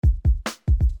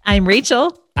I'm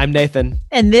Rachel. I'm Nathan.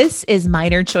 And this is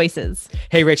Minor Choices.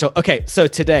 Hey, Rachel. Okay, so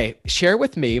today, share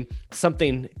with me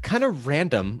something kind of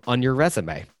random on your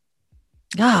resume.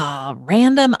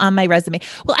 Random on my resume.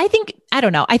 Well, I think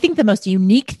the most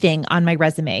unique thing on my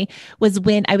resume was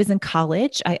when I was in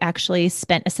college. I actually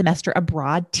spent a semester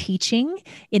abroad teaching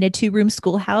in a 2-room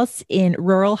schoolhouse in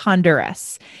rural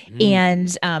Honduras.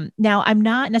 And now I'm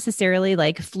not necessarily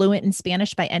like fluent in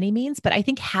Spanish by any means, but I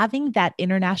think having that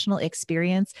international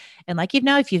experience, and like,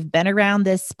 if you've been around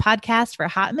this podcast for a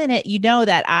hot minute, you know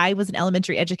that I was an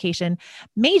elementary education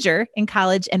major in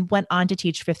college and went on to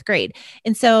teach 5th grade.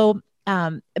 And so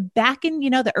back in,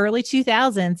 the early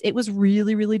 2000s, it was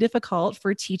really, really difficult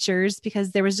for teachers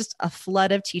because there was just a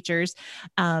flood of teachers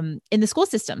in the school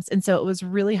systems. And so it was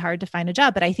really hard to find a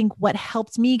job. But I think what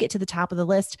helped me get to the top of the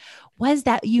list was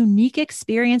that unique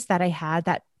experience that I had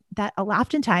that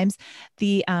oftentimes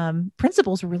the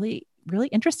principals were really, really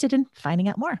interested in finding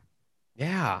out more.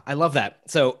 Yeah, I love that.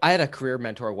 So I had a career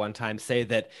mentor one time say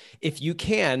that if you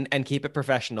can and keep it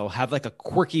professional, have like a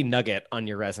quirky nugget on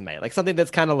your resume, like something that's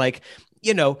kind of like,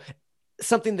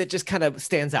 something that just kind of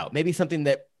stands out, maybe something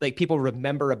that like people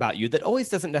remember about you that always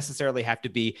doesn't necessarily have to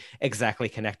be exactly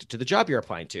connected to the job you're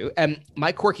applying to. And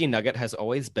my quirky nugget has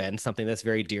always been something that's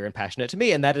very dear and passionate to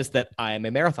me. And that is that I am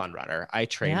a marathon runner. I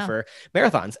train for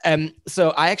marathons. And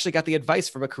so I actually got the advice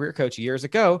from a career coach years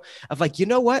ago of like, you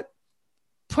know what?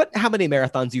 Put how many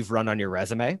marathons you've run on your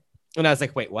resume. And I was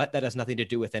like, wait, what? That has nothing to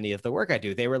do with any of the work I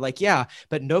do. They were like, yeah,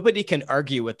 but nobody can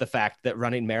argue with the fact that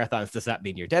running marathons does not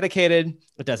mean you're dedicated.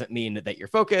 It doesn't mean that you're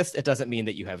focused. It doesn't mean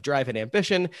that you have drive and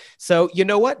ambition. So you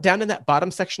know what? Down in that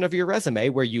bottom section of your resume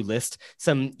where you list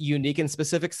some unique and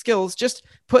specific skills, just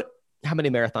put how many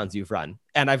marathons you've run.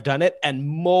 And I've done it. And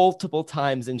multiple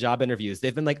times in job interviews,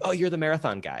 they've been like, oh, you're the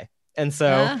marathon guy. And so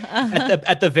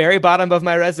at the very bottom of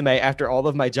my resume, after all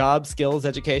of my job, skills,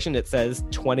 education, it says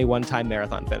 21-time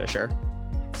marathon finisher.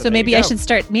 So maybe I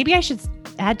should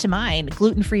add to mine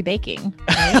gluten-free baking.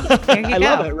 Right? There you go. I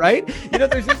love it, right?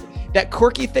 There's just that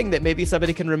quirky thing that maybe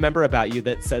somebody can remember about you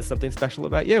that says something special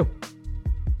about you.